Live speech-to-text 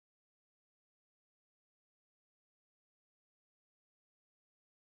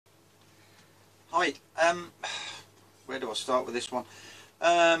Hi, where do I start with this one?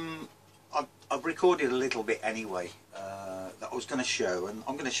 I've recorded a little bit anyway that I was going to show, and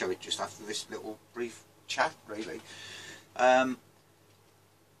I'm going to show it just after this little brief chat, really.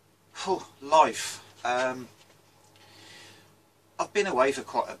 Life. I've been away for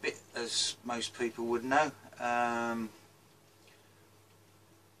quite a bit, as most people would know.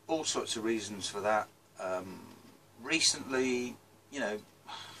 All sorts of reasons for that. Recently, you know,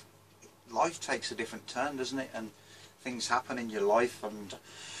 life takes a different turn, doesn't it? And things happen in your life, and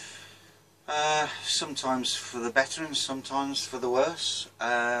sometimes for the better and sometimes for the worse.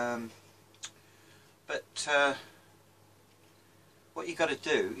 But what you got to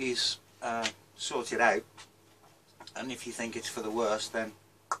do is sort it out, and if you think it's for the worse, then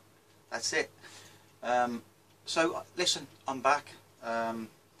that's it. So listen, I'm back.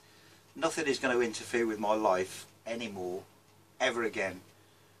 Nothing is going to interfere with my life anymore, ever again,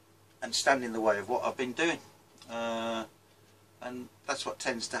 and stand in the way of what I've been doing. And that's what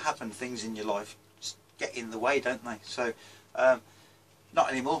tends to happen. Things in your life just get in the way, don't they? So not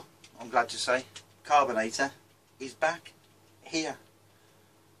anymore, I'm glad to say. Carbonator is back here,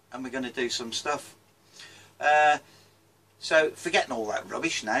 and we're going to do some stuff. So forgetting all that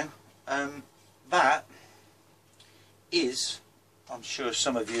rubbish now, that is, I'm sure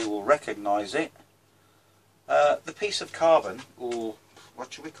some of you will recognise it, the piece of carbon, or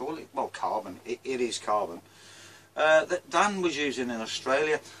what should we call it? Well, carbon. It is carbon that Dan was using in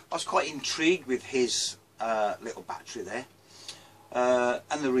Australia. I was quite intrigued with his little battery there,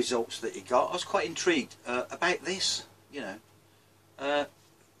 and the results that he got. I was quite intrigued about this, you know.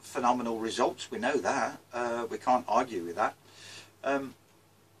 Phenomenal results, we know that. We can't argue with that.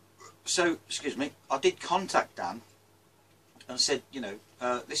 So, excuse me, I did contact Dan and said, you know,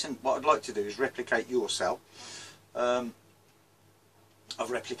 listen, what I'd like to do is replicate your cell. I've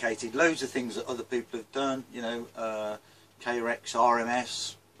replicated loads of things that other people have done, you know, KRX,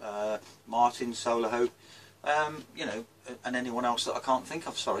 RMS, Martin, Solar Hope, you know, and anyone else that I can't think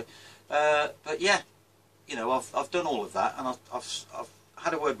of, sorry. But yeah, you know, I've done all of that, and I've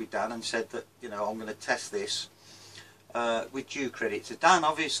had a word with Dan and said that, you know, I'm going to test this with due credit to Dan,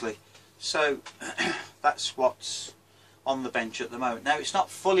 obviously. So that's what's on the bench at the moment. Now, it's not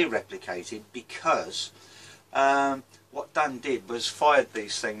fully replicated because what Dan did was fired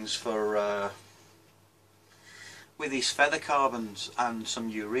these things for with his feather carbons and some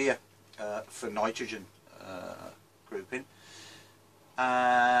urea for nitrogen grouping.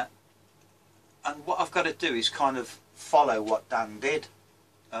 And what I've got to do is kind of follow what Dan did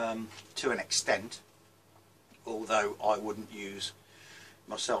to an extent, although I wouldn't use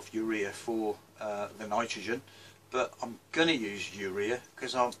myself urea for the nitrogen, but I'm going to use urea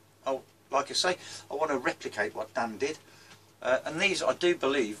because I'll, like I say, I want to replicate what Dan did. And these, I do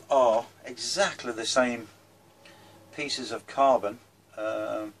believe, are exactly the same pieces of carbon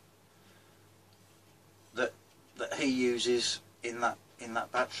that he uses in that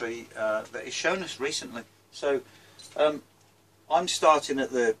battery that he's shown us recently. So I'm starting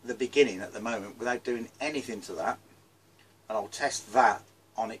at the beginning at the moment without doing anything to that, and I'll test that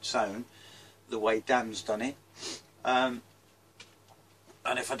on its own the way Dan's done it.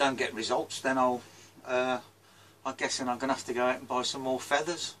 And if I don't get results, then I'm guessing I'm going to have to go out and buy some more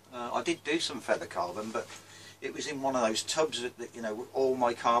feathers. I did do some feather carbon, but it was in one of those tubs that, you know, all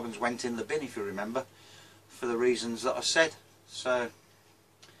my carbons went in the bin, if you remember, for the reasons that I said. So,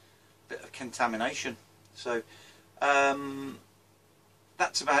 bit of contamination. So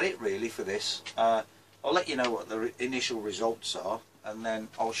that's about it really for this. I'll let you know what the initial results are, and then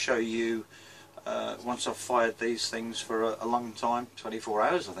I'll show you once I've fired these things for a long time, 24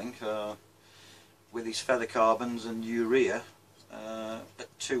 hours I think, with these feather carbons and urea at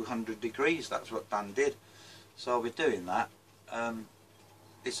 200 degrees. That's what Dan did. So I'll be doing that.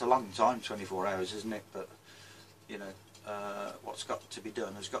 It's a long time, 24 hours, isn't it? But you know, what's got to be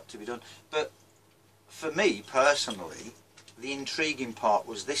done has got to be done. But for me personally, the intriguing part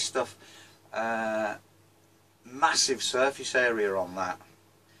was this stuff. Massive surface area on that.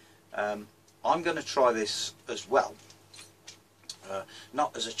 I'm going to try this as well,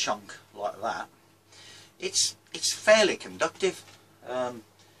 not as a chunk like that. It's fairly conductive on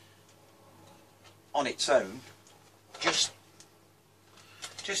its own, just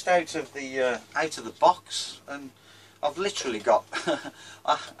out of the box, and I've literally got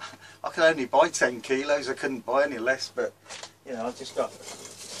I could only buy 10 kilos, I couldn't buy any less, but you know, I've just got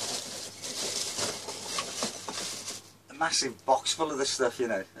a massive box full of this stuff, you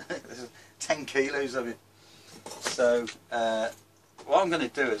know. There's 10 kilos of it. So what I'm going to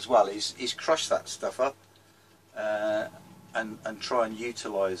do as well is crush that stuff up and try and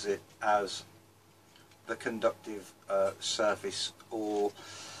utilise it as the conductive surface or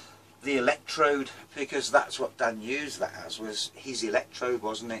the electrode, because that's what Dan used that as, was his electrode,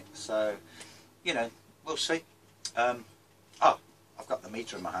 wasn't it? So, you know, we'll see. Oh, I've got the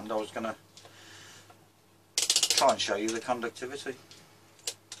meter in my hand. I was going to try and show you the conductivity,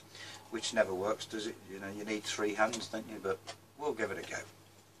 which never works, does it? You know, you need 3 hands, don't you? But we'll give it a go.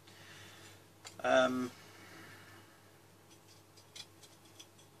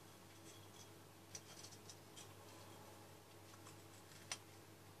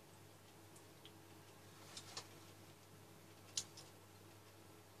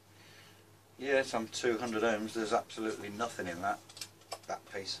 Yes, I'm 200 ohms. There's absolutely nothing in that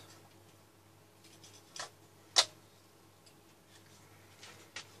piece.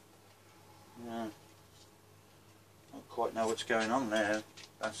 Yeah, don't quite know what's going on there.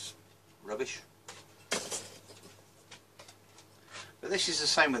 That's rubbish. But this is the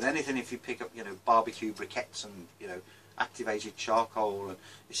same with anything. If you pick up, you know, barbecue briquettes and, you know, activated charcoal, and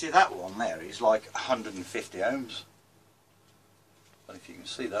you see that one there is like 150 ohms. I don't know if you can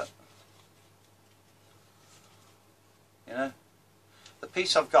see that. You know, the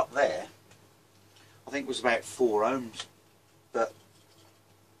piece I've got there, I think was about 4 ohms, but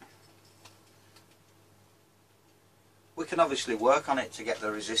we can obviously work on it to get the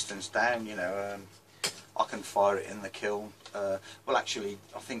resistance down. You know, I can fire it in the kiln. Well, actually,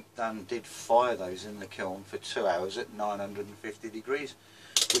 I think Dan did fire those in the kiln for 2 hours at 950 degrees,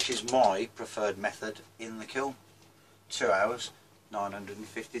 which is my preferred method in the kiln. 2 hours,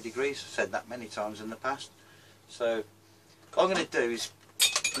 950 degrees. I've said that many times in the past. So what I'm going to do is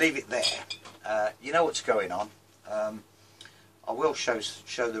leave it there. You know what's going on. I will show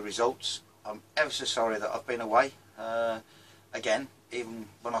the results. I'm ever so sorry that I've been away. Again, even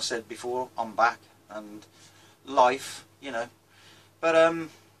when I said before, I'm back, and life, you know. But I'm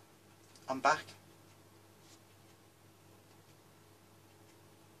back.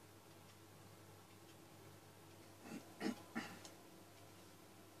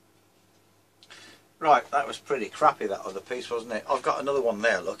 Right, that was pretty crappy, that other piece, wasn't it? I've got another one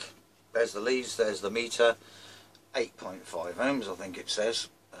there, look. There's the leads, there's the meter. 8.5 ohms, I think it says.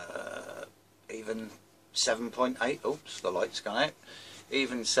 Even 7.8, oops, the light's gone out.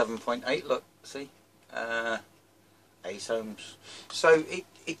 Even 7.8, look, see? 8 ohms. So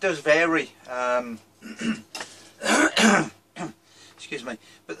it does vary. Excuse me.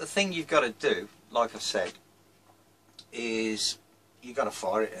 But the thing you've got to do, like I said, is you've got to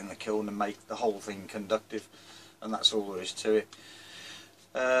fire it in the kiln and make the whole thing conductive, and that's all there is to it.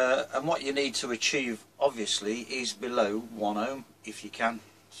 And what you need to achieve, obviously, is below 1 ohm if you can.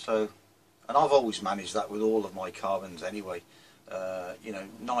 So, and I've always managed that with all of my carbons anyway. You know,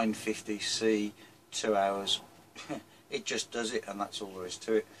 950C, 2 hours, it just does it, and that's all there is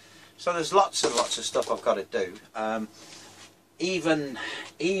to it. So there's lots and lots of stuff I've got to do. Even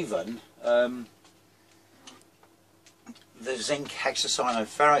the zinc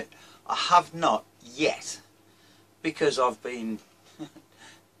hexacyanoferrate, I have not yet, because I've been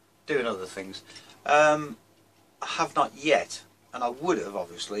doing other things. I have not yet, and I would have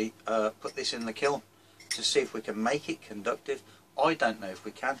obviously put this in the kiln to see if we can make it conductive. I don't know if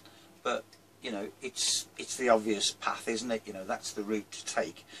we can, but you know, it's the obvious path, isn't it? You know, that's the route to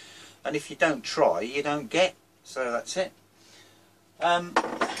take, and if you don't try, you don't get. So that's it.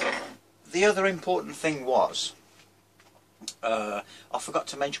 The other important thing was, I forgot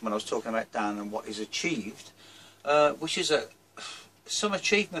to mention when I was talking about Dan and what is achieved, which is some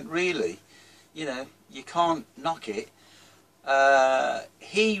achievement really. You know, you can't knock it.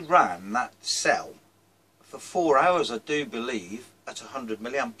 He ran that cell for 4 hours, I do believe, at 100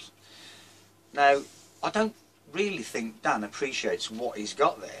 milliamps. Now, I don't really think Dan appreciates what he's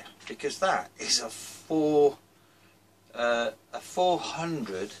got there, because that is a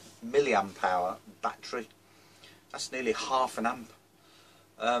 400 milliamp hour battery. That's nearly half an amp.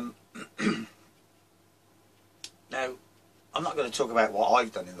 Now, I'm not going to talk about what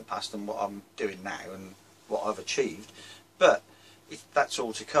I've done in the past and what I'm doing now and what I've achieved, but that's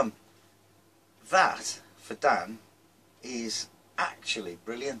all to come. That, for Dan, is actually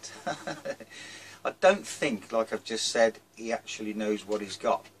brilliant. I don't think, like I've just said, he actually knows what he's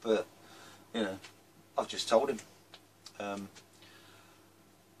got, but, you know, I've just told him. A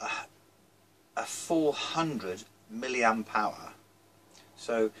 400 milliamp hour.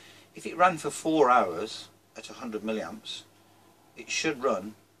 So if it ran for 4 hours at 100 milliamps, it should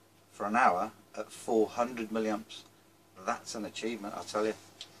run for an hour at 400 milliamps. That's an achievement, I'll tell you.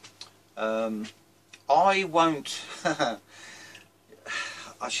 I won't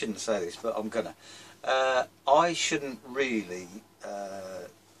I shouldn't say this, but I'm gonna. I shouldn't really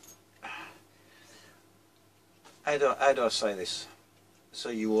how do I say this so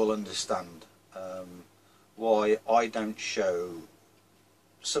you all understand why I don't show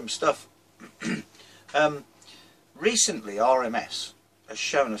some stuff. Recently RMS has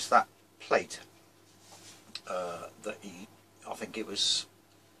shown us that plate that I think it was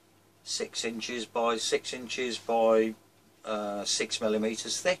 6 inches by 6 inches by 6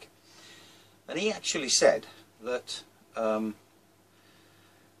 millimeters thick, and he actually said that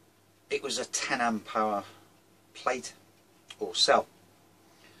it was a 10 amp hour plate or cell,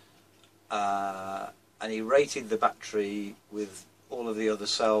 and he rated the battery with all of the other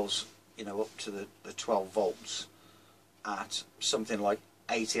cells, you know, up to the 12 volts at something like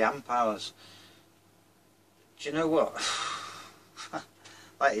 80 amp hours. Do you know what?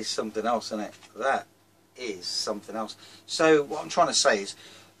 That is something else, isn't it? That is something else. So what I'm trying to say is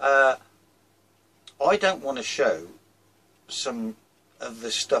I don't want to show some of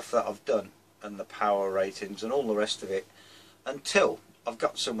the stuff that I've done and the power ratings and all the rest of it until I've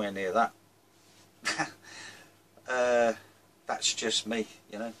got somewhere near that. That's just me,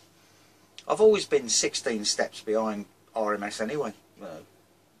 you know. I've always been 16 steps behind RMS anyway,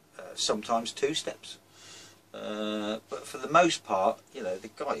 sometimes 2 steps, but for the most part, you know, the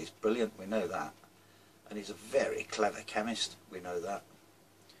guy is brilliant, we know that, and he's a very clever chemist, we know that.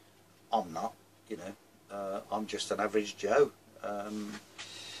 I'm not, you know, I'm just an average Joe.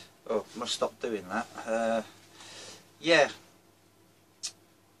 Oh, must stop doing that. Yeah,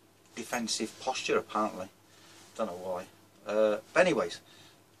 defensive posture apparently, don't know why. But anyways,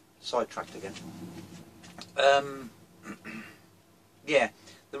 sidetracked again. Yeah,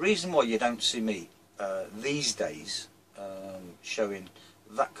 the reason why you don't see me these days showing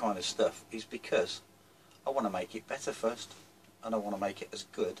that kind of stuff is because I want to make it better first, and I want to make it as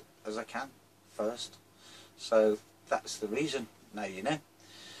good as I can first. So that's the reason. Now you know.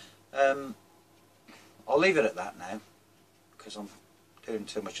 I'll leave it at that now, because I'm doing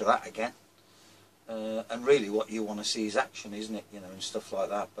too much of that again. And really what you want to see is action, isn't it, you know, and stuff like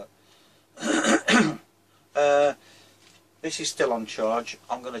that. But this is still on charge.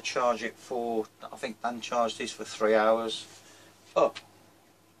 I'm going to charge it for, I think Dan charged this for 3 hours. Oh,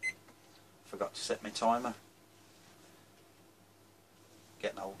 forgot to set my timer.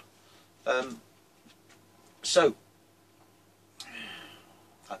 Getting old. So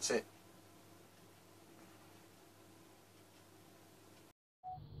that's it.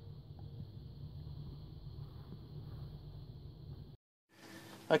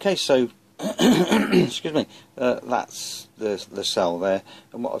 Okay, so excuse me, that's the cell there,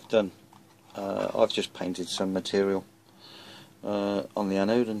 and what I've done, I've just painted some material on the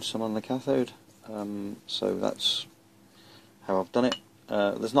anode and some on the cathode, so that's how I've done it.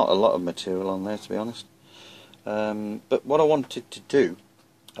 There's not a lot of material on there, to be honest, but what I wanted to do,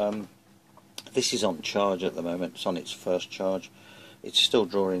 this is on charge at the moment, it's on its first charge, it's still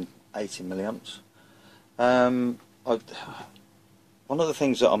drawing 80 milliamps. One of the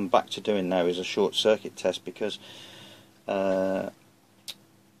things that I'm back to doing now is a short circuit test, because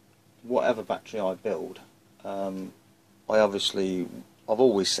whatever battery I build, I've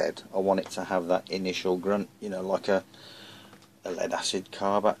always said I want it to have that initial grunt, you know, like a lead acid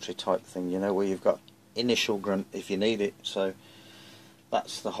car battery type thing, you know, where you've got initial grunt if you need it. So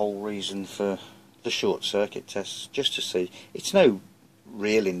that's the whole reason for the short circuit tests, just to see. It's no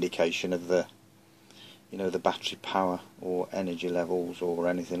real indication of the, you know, the battery power or energy levels or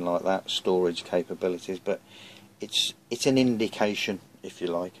anything like that, storage capabilities, but it's an indication, if you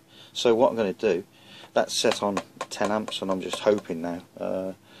like. So what I'm going to do, that's set on 10 amps, and I'm just hoping now,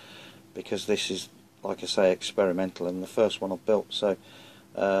 because this is, like I say, experimental and the first one I've built, so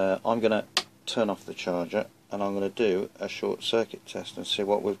I'm going to turn off the charger and I'm going to do a short circuit test and see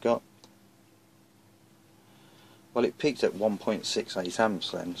what we've got. Well, it peaked at 1.68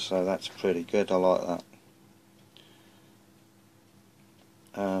 amps then, so that's pretty good, I like that.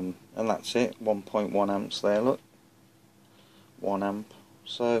 And that's it, 1.1 amps there, look, 1 amp.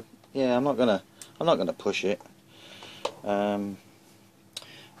 So yeah, I'm not gonna push it. Now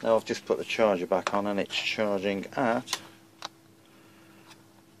I've just put the charger back on and it's charging at,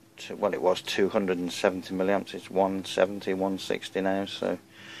 well, it was 270 milliamps, it's 170, 160 now, so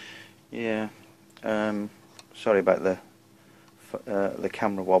yeah. Sorry about the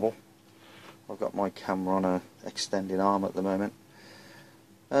camera wobble. I've got my camera on a extended arm at the moment.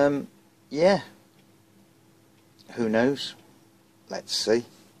 Yeah, who knows, let's see.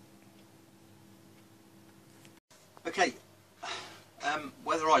 Okay,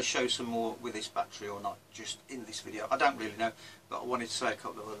 whether I show some more with this battery or not just in this video, I don't really know, but I wanted to say a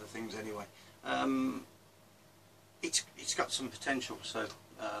couple of other things anyway. It's got some potential, so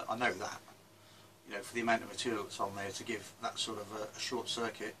I know that, you know, for the amount of material that's on there to give that sort of a short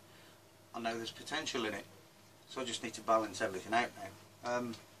circuit, I know there's potential in it. So I just need to balance everything out now,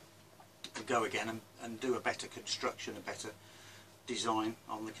 and go again and do a better construction, a better design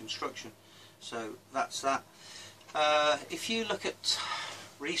on the construction. So that's that. If you look at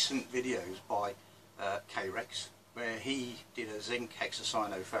recent videos by K-Rex, where he did a zinc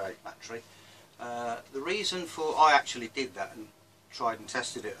hexacyanoferrate battery, the reason for, I actually did that and tried and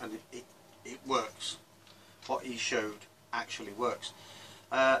tested it, and it works. What he showed actually works.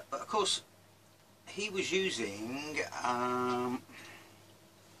 But of course he was using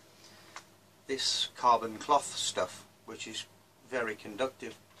this carbon cloth stuff, which is very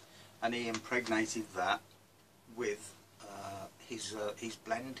conductive, and he impregnated that with his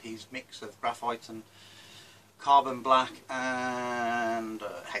blend, his mix of graphite and carbon black and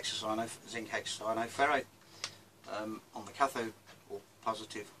zinc hexacyanoferrate on the cathode, or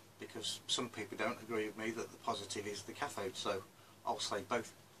positive, because some people don't agree with me that the positive is the cathode, so I'll say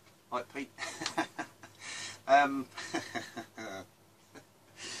both. Right, Pete?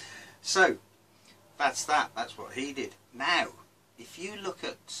 So that's that. That's what he did. Now, if you look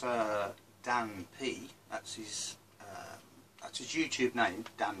at Dan P, that's his YouTube name,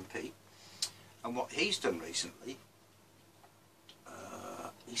 Dan P, and what he's done recently,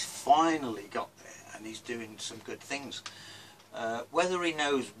 he's finally got there, and he's doing some good things. Whether he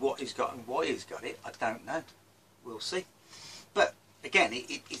knows what he's got and why he's got it, I don't know. We'll see. But again,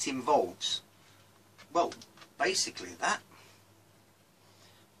 it involves, well, basically that.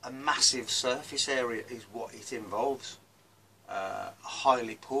 A massive surface area is what it involves. A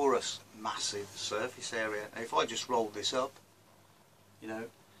highly porous, massive surface area. Now, if I just roll this up, you know,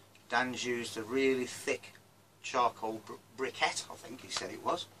 Dan's used a really thick charcoal briquette, I think he said it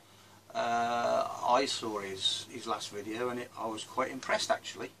was. I saw his last video, and I was quite impressed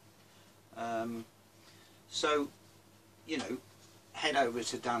actually. So, you know, head over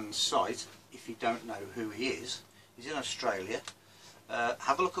to Dan's site if you don't know who he is. He's in Australia.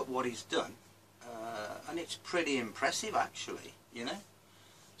 Have a look at what he's done, and it's pretty impressive actually, you know.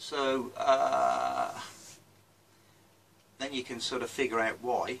 So then you can sort of figure out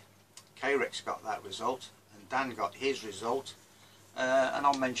why K-Rex got that result and Dan got his result, and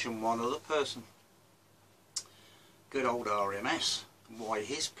I'll mention one other person, good old RMS, why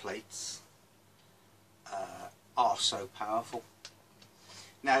his plates are so powerful.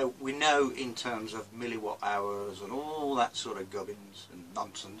 Now, we know in terms of milliwatt hours and all that sort of gubbins and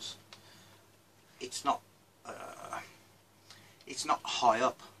nonsense, it's not high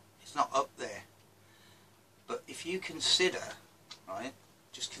up, it's not up there. But if you consider, right,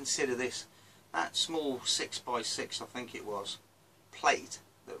 just consider this, that small 6x6, I think it was, plate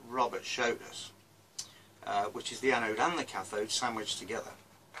that Robert showed us, which is the anode and the cathode sandwiched together.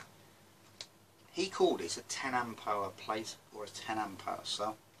 He called it a 10 amp hour plate or a 10 amp hour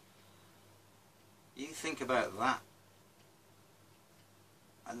cell. You think about that,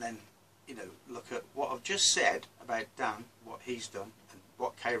 and then, you know, look at what I've just said about Dan, what he's done, and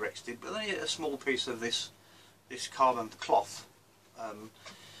what K-Rex did, but then you get a small piece of this carbon cloth,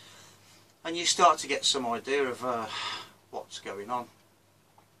 and you start to get some idea of what's going on.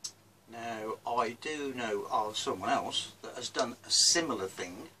 Now, I do know of someone else that has done a similar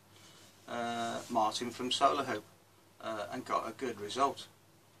thing, Martin from Solar Hope, and got a good result.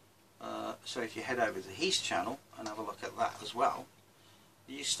 So if you head over to his channel and have a look at that as well,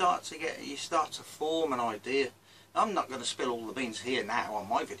 you start to form an idea. I'm not going to spill all the beans here now on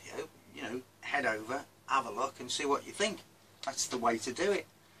my video. You know, head over, have a look, and see what you think. That's the way to do it.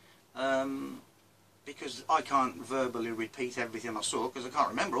 Because I can't verbally repeat everything I saw, because I can't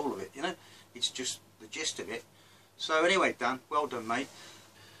remember all of it. You know, it's just the gist of it. So anyway, Dan, well done, mate.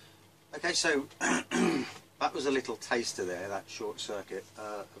 Okay, so that was a little taster there, that short circuit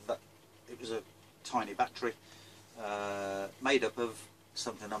of that. It was a tiny battery made up of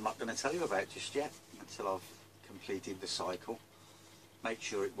something I'm not going to tell you about just yet until I've completed the cycle, make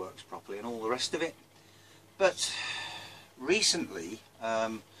sure it works properly and all the rest of it. But recently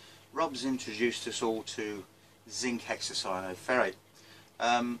Rob's introduced us all to zinc hexacyanoferrate,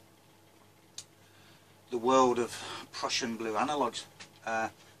 the world of Prussian Blue analogues.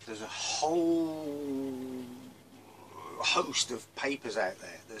 There's a whole host of papers out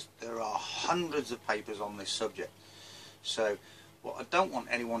there. There are hundreds of papers on this subject. So what I don't want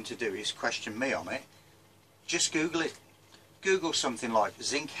anyone to do is question me on it. Just Google it. Google something like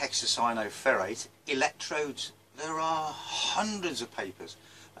zinc hexacyanoferrate electrodes. There are hundreds of papers.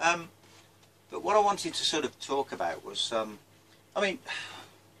 But what I wanted to sort of talk about was, I mean,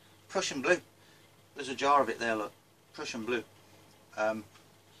 Prussian Blue. There's a jar of it there, look. Prussian Blue.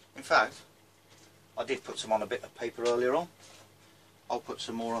 In fact, I did put some on a bit of paper earlier on. I'll put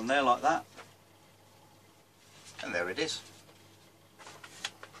some more on there like that. And there it is.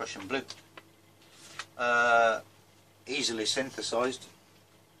 Prussian Blue. Easily synthesized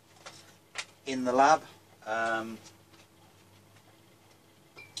in the lab.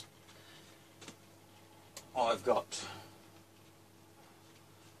 I've got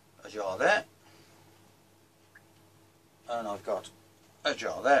a jar there, and I've got a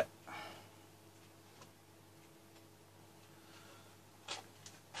jar there,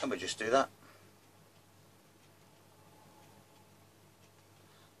 and we just do that,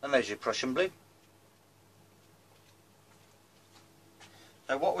 and there's your Prussian Blue.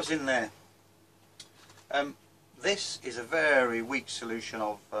 Now what was in there? This is a very weak solution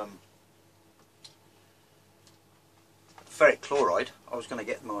of ferric chloride. I was going to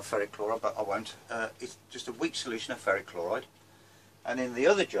get my ferric chloride, but I won't. It's just a weak solution of ferric chloride. And in the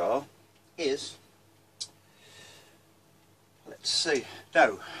other jar is, let's see,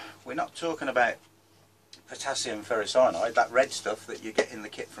 no, we're not talking about potassium ferricyanide, that red stuff that you get in the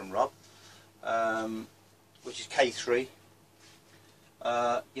kit from Rob, which is K3.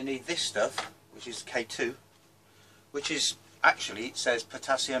 You need this stuff, which is K2, which is actually, it says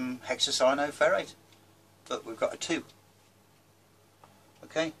potassium hexacyanoferrate, but we've got a 2.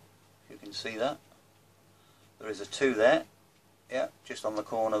 Okay, you can see that there is a 2 there, yeah, just on the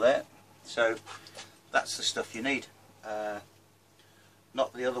corner there. So that's the stuff you need,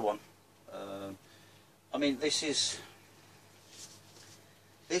 not the other one. I mean, this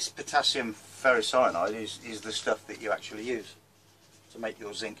potassium ferricyanide is the stuff that you actually use to make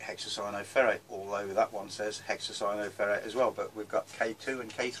your zinc hexacyanoferrate, although that one says hexacyanoferrate as well, but we've got K2 and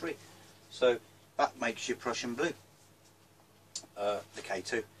K3, so that makes your Prussian Blue, the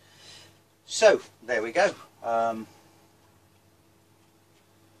K2. So there we go. I'll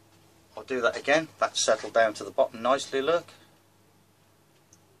do that again. That's settled down to the bottom nicely, look.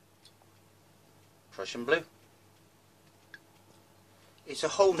 Prussian Blue. It's a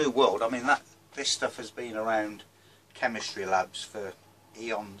whole new world. I mean, this stuff has been around chemistry labs for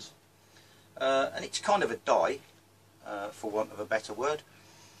eons, and it's kind of a dye, for want of a better word,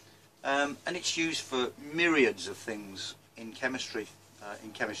 and it's used for myriads of things in chemistry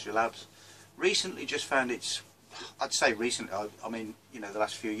labs. Recently just found I'd say recently, I mean, you know, the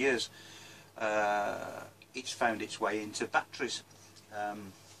last few years, it's found its way into batteries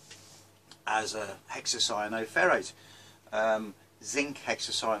as a hexacyanoferrate, zinc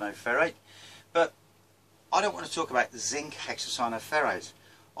hexacyanoferrate. But I don't want to talk about zinc hexacyanoferrate.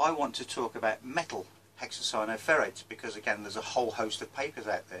 I want to talk about metal hexacyanoferrates, because again there's a whole host of papers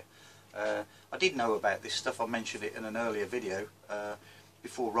out there. I did know about this stuff. I mentioned it in an earlier video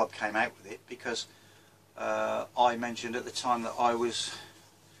before Rob came out with it, because I mentioned at the time that I was,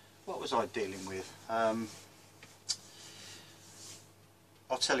 what was I dealing with? I'll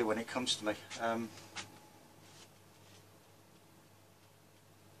tell you when it comes to me.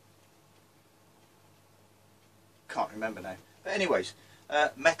 Can't remember now. But anyways,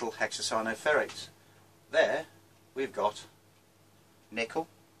 metal hexacyanoferrates. There we've got nickel,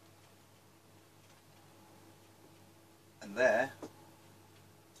 and there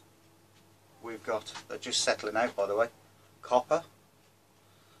we've got, they're just settling out by the way, copper.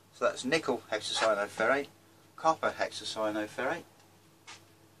 So that's nickel hexacyanoferrate, copper hexacyanoferrate,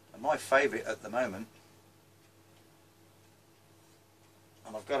 and my favourite at the moment,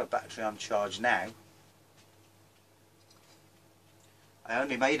 and I've got a battery on charge now. I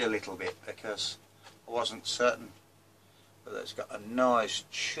only made a little bit because I wasn't certain, but it's got a nice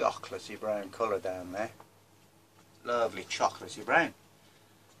chocolatey brown colour down there. Lovely chocolatey brown.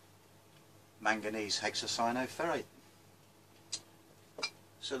 Manganese hexacyanoferrate.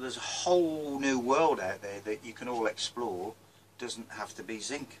 So there's a whole new world out there that you can all explore. Doesn't have to be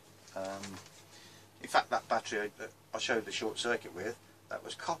zinc. In fact, that battery that I showed the short circuit with, that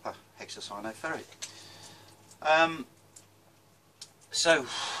was copper hexacyanoferrate. So,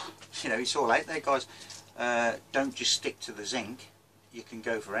 you know, it's all out there, guys. Don't just stick to the zinc. You can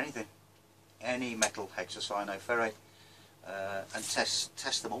go for anything, any metal hexacyanoferrate, and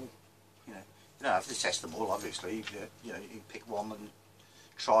test them all. You don't have to test them all, obviously. You know, you can pick one and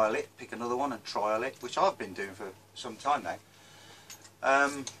trial it, pick another one and trial it, which I've been doing for some time now. I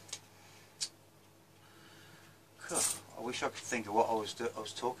wish I could think of what I was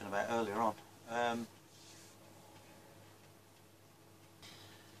talking about earlier on.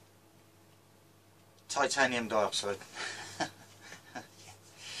 Titanium dioxide,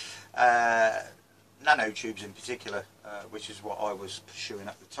 nanotubes in particular, which is what I was pursuing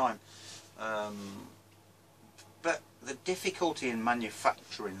at the time. But the difficulty in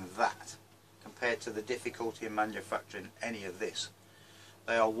manufacturing that compared to the difficulty in manufacturing any of this.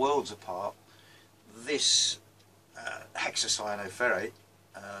 They are worlds apart. This hexacyanoferrate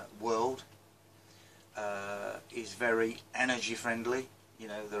world is very energy friendly. You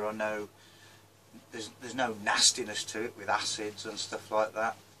know, there's no nastiness to it with acids and stuff like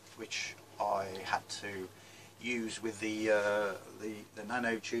that, which I had to use with the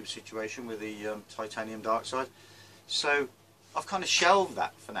nanotube situation with the titanium dioxide. So I've kind of shelved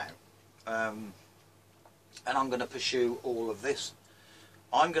that for now, and I'm going to pursue all of this.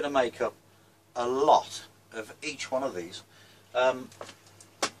 I'm going to make up a lot of each one of these.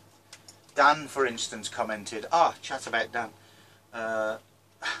 Dan, for instance, commented, chat about Dan,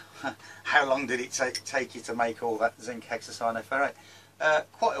 how long did it take you to make all that zinc hexacyanoferrate?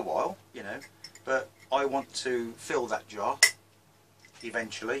 Quite a while, you know, but I want to fill that jar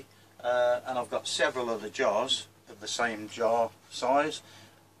eventually, and I've got several other jars of the same jar size.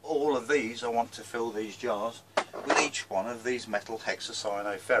 All of these, I want to fill these jars with each one of these metal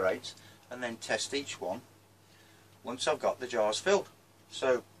hexacyanoferrates and then test each one once I've got the jars filled.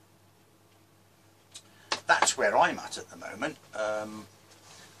 So that's where I'm at the moment,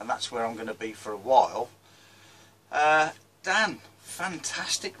 and that's where I'm going to be for a while. Dan,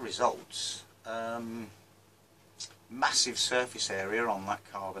 fantastic results. Massive surface area on that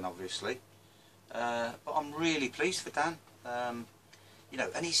carbon, obviously, but I'm really pleased for Dan. You know,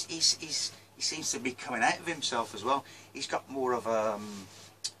 and he seems to be coming out of himself as well. He's got more of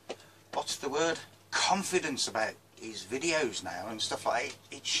what's the word, confidence about his videos now and stuff like that.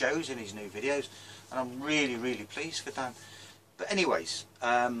 It shows in his new videos, and I'm really pleased for Dan. But anyways,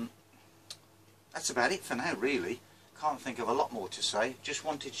 that's about it for now, really. Can't think of a lot more to say. Just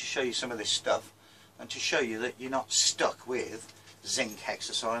wanted to show you some of this stuff and to show you that you're not stuck with zinc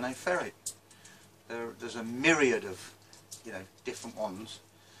hexacyanoferrate. There's a myriad of, you know, different ones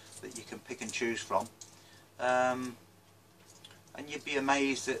that you can pick and choose from, and you'd be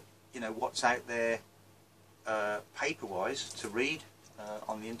amazed at, you know, what's out there paper-wise to read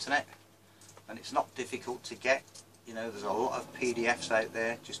on the internet, and it's not difficult to get. You know, there's a lot of PDFs out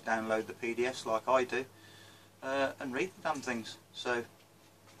there. Just download the PDFs like I do, and read the damn things. So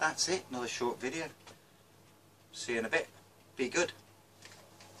that's it, another short video. See you in a bit. Be good.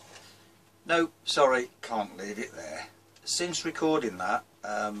 No, sorry, can't leave it there. Since recording that,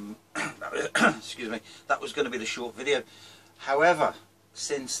 excuse me, that was going to be the short video. However,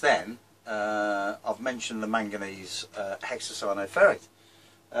 since then, I've mentioned the manganese hexacyanoferrate,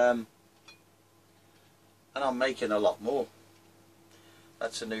 and I'm making a lot more.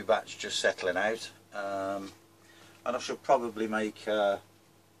 That's a new batch just settling out, and I should probably make, I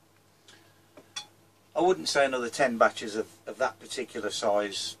wouldn't say another 10 batches of that particular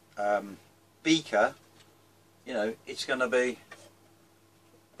size beaker. You know, it's going to be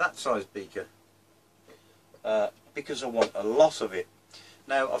that size beaker, because I want a lot of it.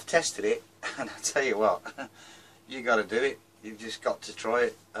 Now, I've tested it, and I tell you what, you got to do it. You've just got to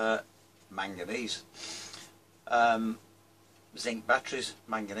try it. Manganese, zinc batteries,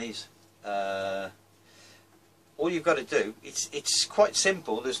 manganese. All you've got to do, it's quite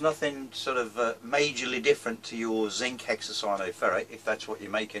simple. There's nothing sort of majorly different to your zinc hexacyanoferrate, if that's what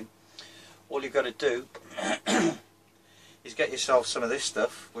you're making. All you've got to do is get yourself some of this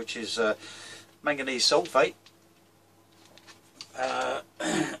stuff, which is manganese sulfate,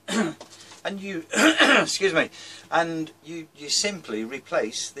 and you excuse me, and you simply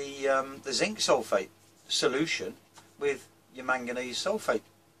replace the zinc sulfate solution with your manganese sulfate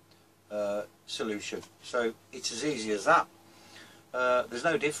solution. So it's as easy as that. There's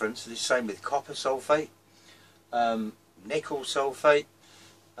no difference. It's the same with copper sulfate, nickel sulfate.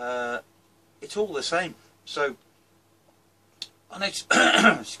 It's all the same. So, and it's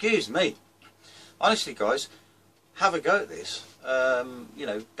excuse me, honestly guys, have a go at this. You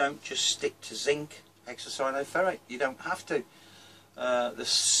know, don't just stick to zinc hexacyanoferrate. You don't have to. There's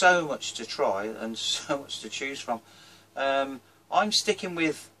so much to try and so much to choose from. I'm sticking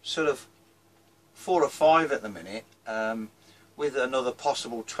with sort of 4 or 5 at the minute, with another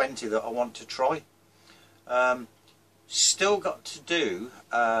possible 20 that I want to try. Still got to do,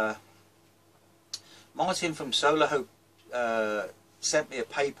 Martin from Solar Hope sent me a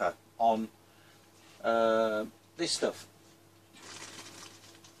paper on this stuff,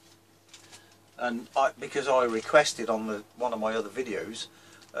 and because I requested on one of my other videos,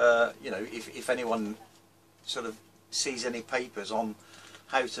 you know, if anyone sort of sees any papers on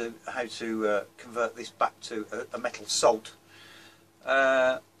how to convert this back to a metal salt.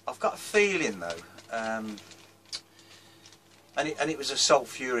 I've got a feeling though, and it was a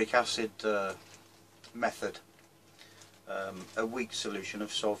sulfuric acid method, a weak solution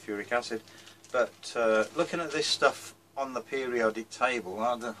of sulfuric acid. But looking at this stuff on the periodic table,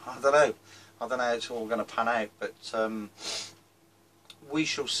 I don't know how it's all going to pan out, but we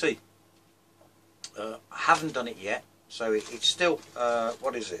shall see. I haven't done it yet, so it's still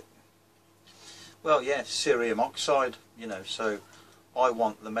what is it? Well, yeah, cerium oxide, you know, so I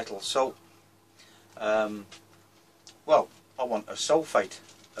want the metal salt. Well, I want a sulfate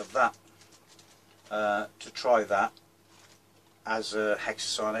of that to try that as a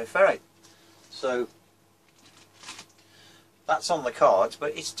hexacyanoferrate. So that's on the cards,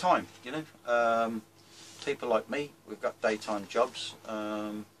 but it's time, you know. People like me, we've got daytime jobs,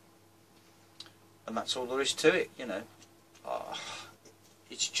 and that's all there is to it, you know.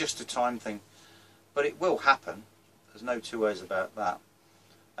 It's just a time thing, but it will happen. There's no two ways about that.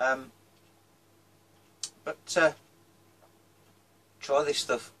 But try this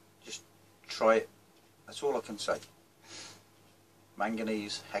stuff. Just try it. That's all I can say.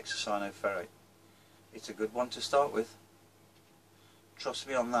 Manganese hexacyanoferrate. It's a good one to start with. Trust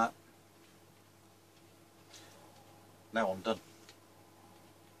me on that. Now I'm done.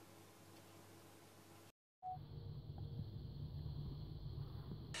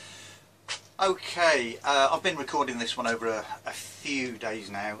 Okay, I've been recording this one over a few days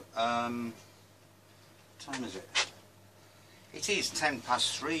now. What time is it? It is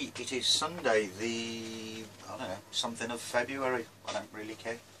 3:10. It is Sunday, the, I don't know, something of February. I don't really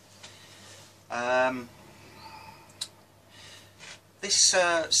care. This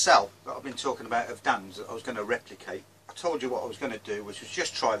cell that I've been talking about of Dan's that I was going to replicate, I told you what I was going to do, which was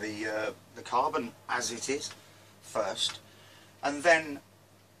just try the carbon as it is first, and then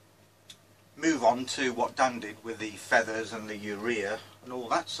move on to what Dan did with the feathers and the urea and all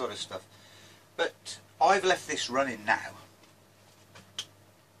that sort of stuff. But I've left this running now,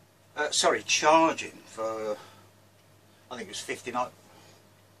 sorry, charging for, I think it was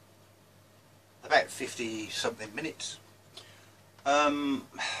about 50 something minutes. I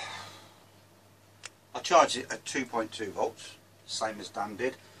charged it at 2.2 volts, same as Dan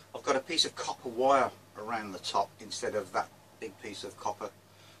did. I've got a piece of copper wire around the top instead of that big piece of copper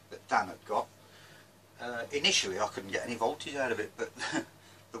that Dan had got. Initially I couldn't get any voltage out of it, but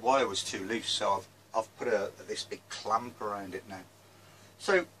the wire was too loose, so I've put this big clamp around it now.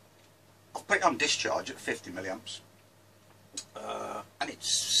 So I've put it on discharge at 50 milliamps, and it's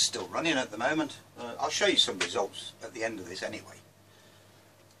still running at the moment. I'll show you some results at the end of this anyway.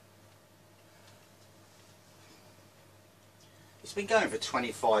 It's been going for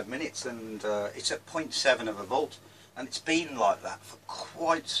 25 minutes and it's at 0.7 of a volt, and it's been like that for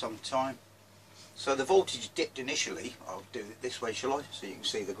quite some time. So the voltage dipped initially. I'll do it this way, shall I, so you can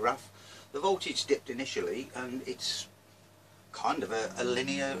see the graph. The voltage dipped initially and it's kind of a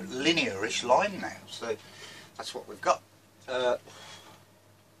linear-ish line now, so that's what we've got.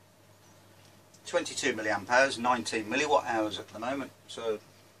 22 milliamp hours, 19 milliwatt hours at the moment, so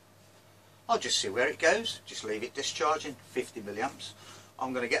I'll just see where it goes. Just leave it discharging, 50 milliamps.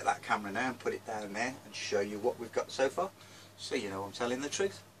 I'm going to get that camera now and put it down there and show you what we've got so far, so you know I'm telling the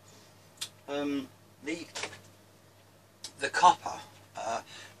truth. The copper,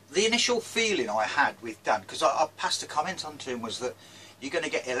 the initial feeling I had with Dan, because I passed a comment on to him, was that you're going to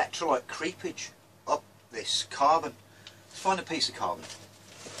get electrolyte creepage up this carbon. Let's find a piece of carbon.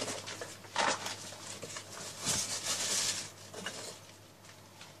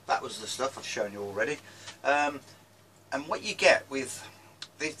 That was the stuff I've shown you already. And what you get with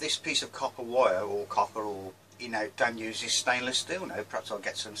this piece of copper wire, or copper, or, you know, Dan uses stainless steel now, perhaps I'll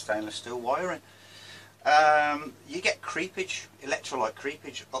get some stainless steel wiring. You get creepage, electrolyte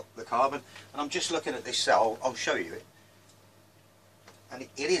creepage up the carbon, and I'm just looking at this cell. I'll show you it, and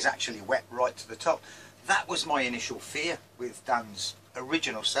it is actually wet right to the top. That was my initial fear with Dan's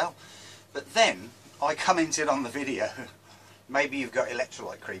original cell, but then I commented on the video, maybe you've got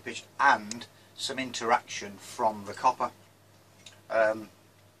electrolyte creepage and some interaction from the copper,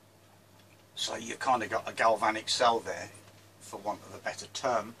 so you kind of got a galvanic cell there, for want of a better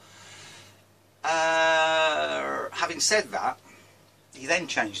term. Having said that, he then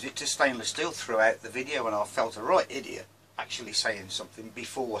changed it to stainless steel throughout the video, and I felt a right idiot actually saying something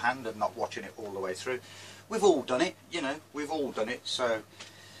beforehand and not watching it all the way through. We've all done it, you know, we've all done it, so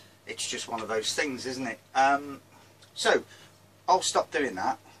it's just one of those things, isn't it? So I'll stop doing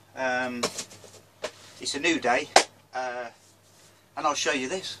that. It's a new day, and I'll show you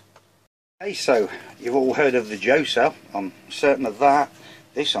this. Okay, so you've all heard of the Joe cell, I'm certain of that.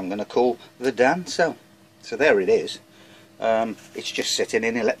 This I'm going to call the Dan cell. So there it is. It's just sitting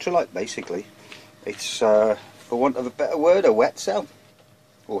in electrolyte basically. It's, for want of a better word, a wet cell.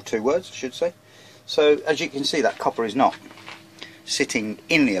 Or two words I should say. So as you can see, that copper is not sitting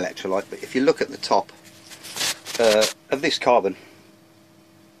in the electrolyte, but if you look at the top of this carbon,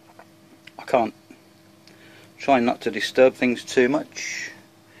 I can't, try not to disturb things too much.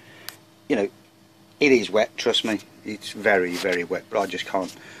 You know, it is wet, trust me, it's very, very wet, but I just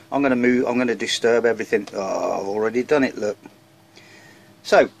can't. I'm going to move, I'm going to disturb everything. Oh, I've already done it, look.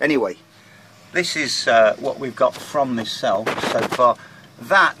 So, anyway, this is what we've got from this cell so far.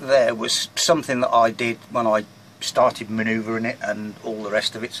 That there was something that I did when I started manoeuvring it and all the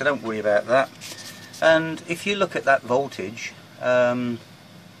rest of it, so don't worry about that. And if you look at that voltage,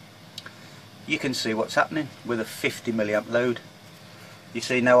 you can see what's happening with a 50 milliamp load. You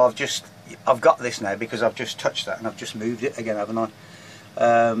see now I've got this now because I've just touched that and I've just moved it again, haven't I?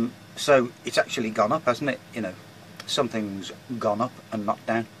 So it's actually gone up, hasn't it? You know, something's gone up and not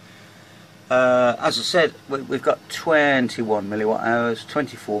down. As I said, we've got 21 milliwatt hours,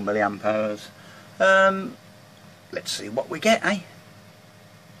 24 milliamp hours. Let's see what we get, eh?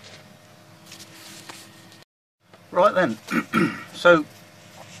 Right then, so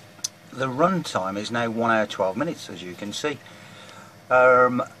the run time is now 1 hour 12 minutes, as you can see.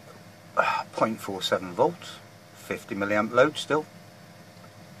 0.47 volts, 50 milliamp load still.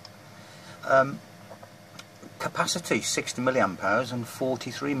 Capacity 60 milliamp hours and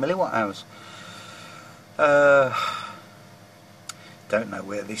 43 milliwatt hours. Don't know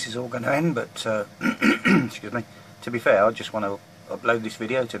where this is all going to end, but excuse me. To be fair, I just want to upload this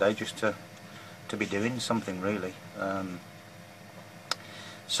video today just to be doing something really.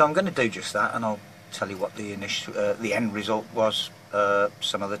 So I'm going to do just that, and I'll tell you what the initial, the end result was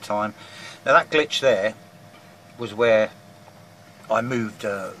some other time. Now that glitch there was where I moved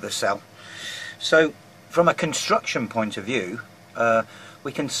the cell. So from a construction point of view,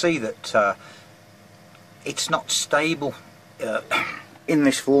 we can see that it's not stable in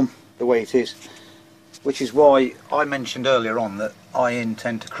this form the way it is, which is why I mentioned earlier on that I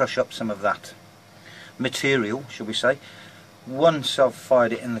intend to crush up some of that material, shall we say, once I've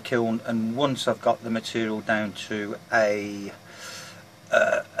fired it in the kiln and once I've got the material down to a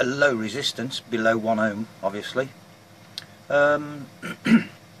low resistance, below 1 ohm obviously, and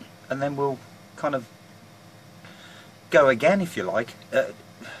then we'll kind of go again, if you like.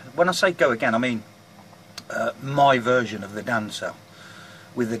 When I say go again, I mean my version of the Dan cell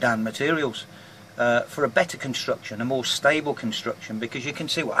with the Dan materials, for a better construction, a more stable construction, because you can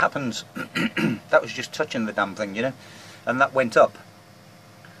see what happens. That was just touching the damn thing, you know, and that went up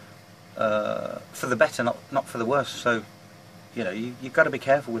for the better, not for the worse. So you know, you've got to be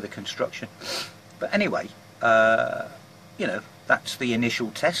careful with the construction. But anyway, you know, that's the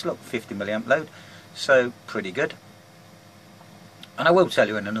initial test. Look, 50 milliamp load, so pretty good. And I will tell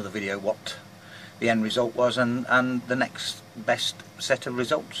you in another video what the end result was, and the next best set of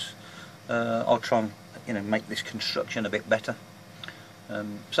results. I'll try and, you know, make this construction a bit better.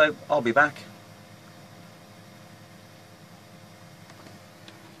 So I'll be back.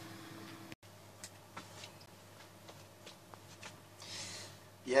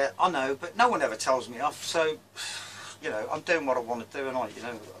 Yeah, I know, but no one ever tells me off, so, you know, I'm doing what I want to do, and I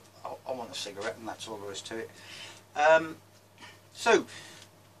want a cigarette, and that's all there is to it. So,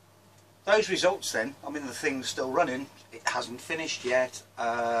 those results then, I mean, the thing's still running, it hasn't finished yet.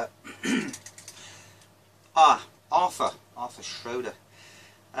 Arthur Schroeder,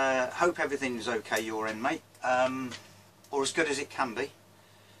 hope everything's okay your end, mate, or as good as it can be.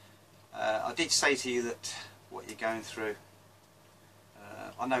 I did say to you that what you're going through,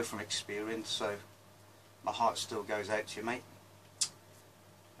 I know from experience, so my heart still goes out to you, mate.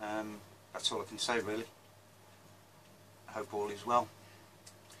 That's all I can say, really. I hope all is well.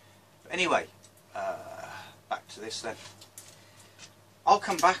 But anyway, back to this then. I'll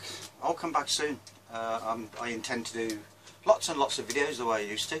come back soon. I intend to do lots and lots of videos the way I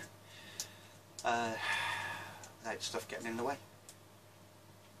used to, without stuff getting in the way.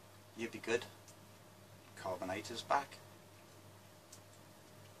 You'd be good. Carbonator's back.